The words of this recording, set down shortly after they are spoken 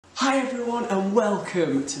Hi everyone and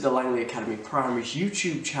welcome to the Langley Academy Primary's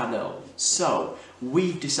YouTube channel. So,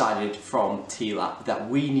 we've decided from TLAP that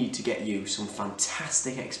we need to get you some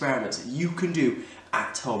fantastic experiments that you can do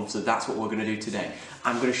at home. So that's what we're going to do today.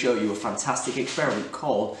 I'm going to show you a fantastic experiment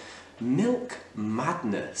called Milk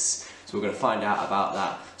Madness. So we're going to find out about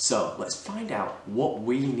that. So, let's find out what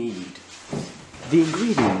we need. The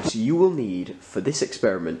ingredients you will need for this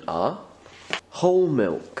experiment are whole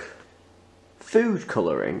milk, food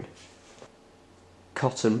colouring,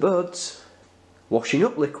 cotton buds, washing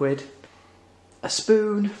up liquid, a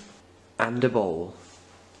spoon and a bowl.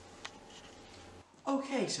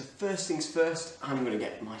 Okay, so first things first, I'm going to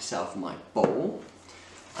get myself my bowl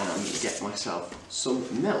and I'm going to get myself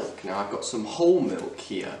some milk. Now I've got some whole milk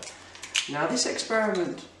here. Now this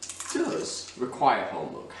experiment does require whole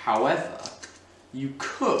milk, however you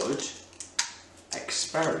could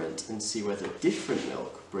experiment and see whether different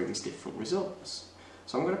milk brings different results.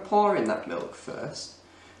 So I'm going to pour in that milk first.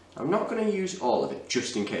 I'm not going to use all of it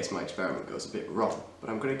just in case my experiment goes a bit wrong, but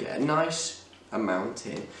I'm going to get a nice amount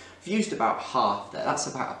in. I've used about half there, that's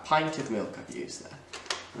about a pint of milk I've used there.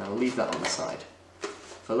 And I'll leave that on the side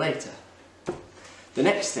for later. The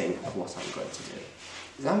next thing of what I'm going to do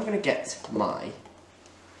is I'm going to get my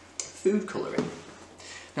food colouring.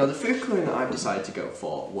 Now the food colouring that I've decided to go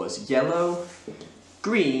for was yellow,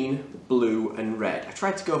 green, blue and red. I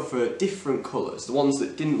tried to go for different colours, the ones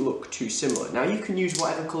that didn't look too similar. Now you can use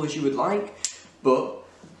whatever colours you would like, but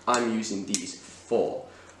I'm using these four.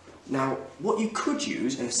 Now what you could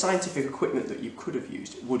use, and the scientific equipment that you could have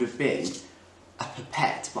used, would have been a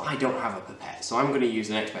pipette, but I don't have a pipette, so I'm going to use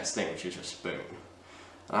the next best thing, which is a spoon.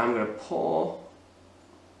 And I'm going to pour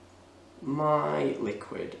my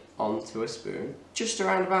liquid onto a spoon, just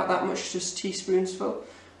around about that much, just teaspoons full.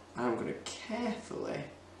 And I'm going to carefully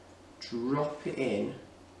drop it in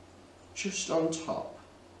just on top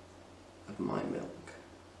of my milk.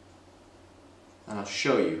 And I'll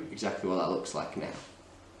show you exactly what that looks like now.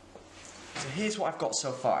 So here's what I've got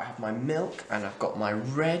so far. I have my milk and I've got my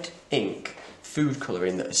red ink food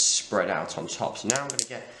colouring that is spread out on top. So now I'm going to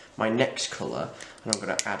get my next colour and I'm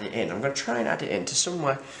going to add it in. I'm going to try and add it in to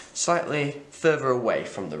somewhere slightly further away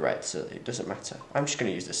from the red so that it doesn't matter. I'm just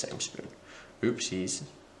going to use the same spoon. Oopsies.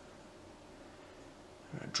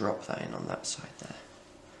 I'm going to drop that in on that side there.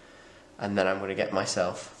 And then I'm going to get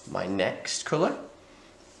myself my next colour.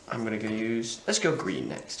 I'm going to go use, let's go green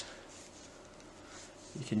next.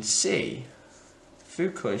 You can see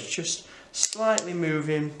food colour is just slightly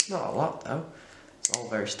moving, not a lot though. It's all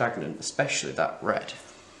very stagnant, especially that red.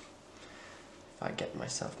 If I get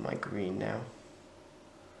myself my green now.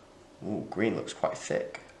 Ooh, green looks quite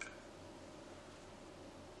thick.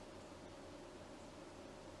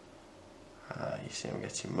 You see I'm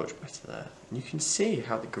getting much better there. And you can see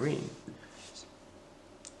how the green is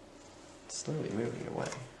slowly moving away.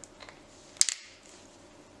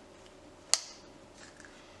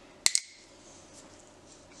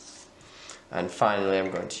 And finally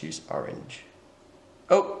I'm going to use orange.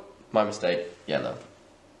 Oh, my mistake, yellow.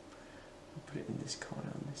 Put it in this corner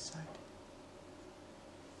on this side.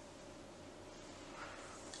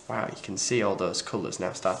 Wow, you can see all those colours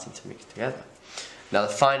now starting to mix together. Now the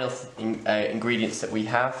final ingredients that we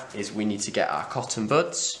have is we need to get our cotton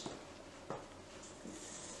buds.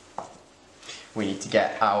 We need to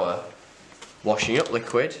get our washing up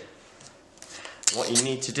liquid. What you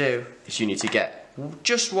need to do is you need to get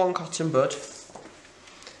just one cotton bud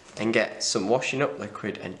and get some washing up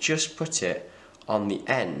liquid and just put it on the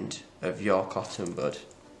end of your cotton bud.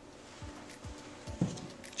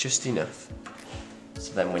 Just enough.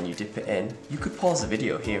 So then when you dip it in, you could pause the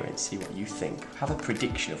video here and see what you think. Have a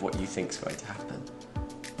prediction of what you think is going to happen.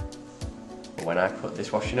 But when I put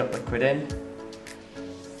this washing up liquid in,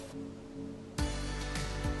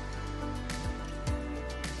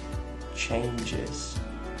 changes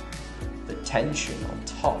the tension on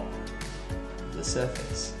top of the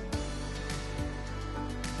surface.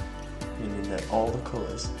 Meaning that all the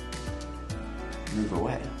colours move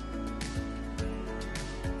away.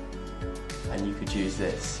 And you could use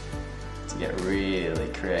this to get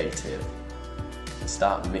really creative and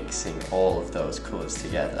start mixing all of those colours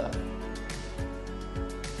together.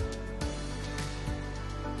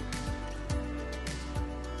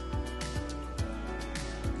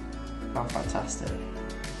 How fantastic.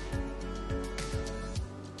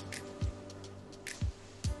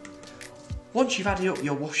 Once you've added up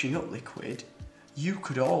your washing up liquid, you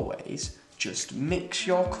could always just mix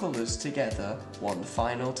your colours together one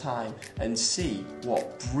final time and see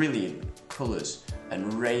what brilliant colours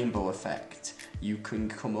and rainbow effect you can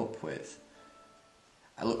come up with.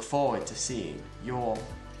 I look forward to seeing your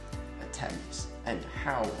attempts and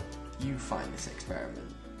how you find this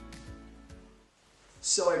experiment.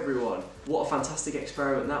 So everyone, what a fantastic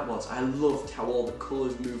experiment that was. I loved how all the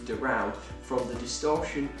colours moved around from the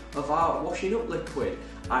distortion of our washing up liquid.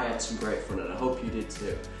 I had some great fun and I hope you did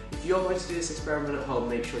too. If you're going to do this experiment at home,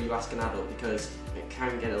 make sure you ask an adult because it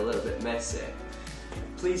can get a little bit messy.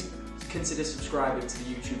 Please consider subscribing to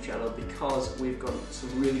the YouTube channel because we've got some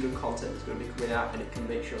really good content that's going to be coming out and it can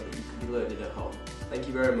make sure that you can be learning at home. Thank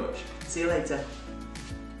you very much. See you later.